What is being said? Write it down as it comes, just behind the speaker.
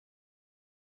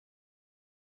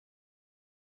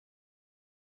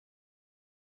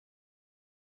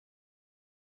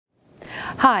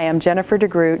Hi, I'm Jennifer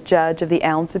DeGroote, Judge of the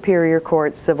Allen Superior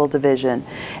Court Civil Division.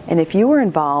 And if you were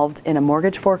involved in a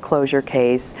mortgage foreclosure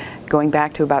case going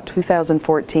back to about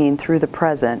 2014 through the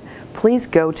present, please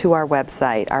go to our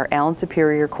website, our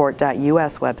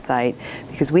allensuperiorcourt.us website,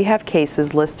 because we have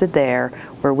cases listed there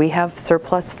where we have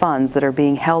surplus funds that are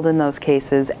being held in those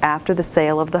cases after the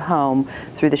sale of the home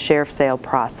through the sheriff's sale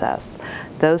process.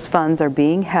 Those funds are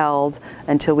being held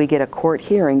until we get a court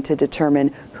hearing to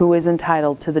determine who is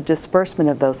entitled to the disbursement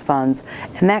of those funds,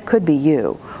 and that could be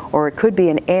you, or it could be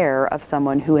an heir of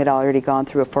someone who had already gone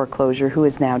through a foreclosure who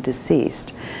is now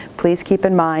deceased. Please keep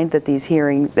in mind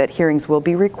that hearings will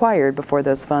be required before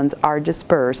those funds are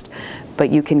dispersed, but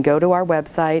you can go to our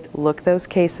website, look those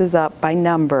cases up by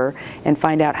number, and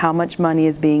find out how much money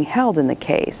is being held in the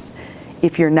case.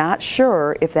 If you're not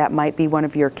sure if that might be one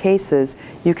of your cases,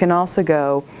 you can also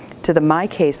go to the My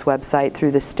Case website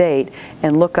through the state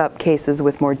and look up cases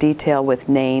with more detail with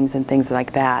names and things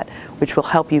like that, which will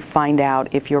help you find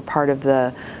out if you're part of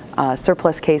the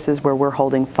surplus cases where we're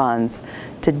holding funds.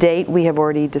 To date, we have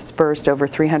already dispersed over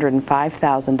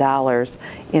 $305,000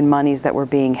 in monies that were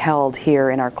being held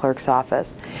here in our clerk's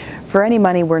office. For any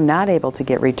money we're not able to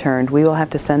get returned, we will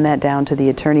have to send that down to the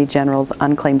Attorney General's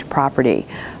Unclaimed Property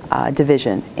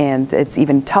Division, and it's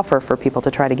even tougher for people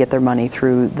to try to get their money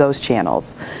through those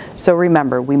channels. So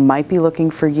remember, we might be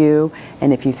looking for you,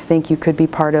 and if you think you could be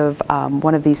part of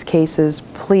one of these cases,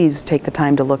 please take the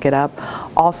time to look it up.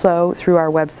 Also, through our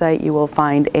website, you will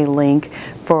find a link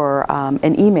for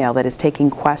an email that is taking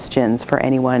questions for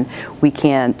anyone. We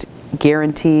can't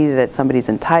guarantee that somebody's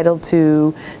entitled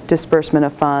to disbursement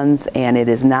of funds, and it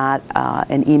is not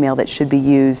an email that should be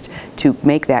used to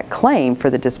make that claim for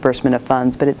the disbursement of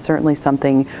funds, but it's certainly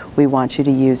something we want you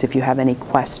to use if you have any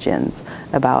questions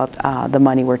about the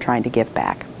money we're trying to give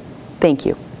back. Thank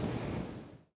you.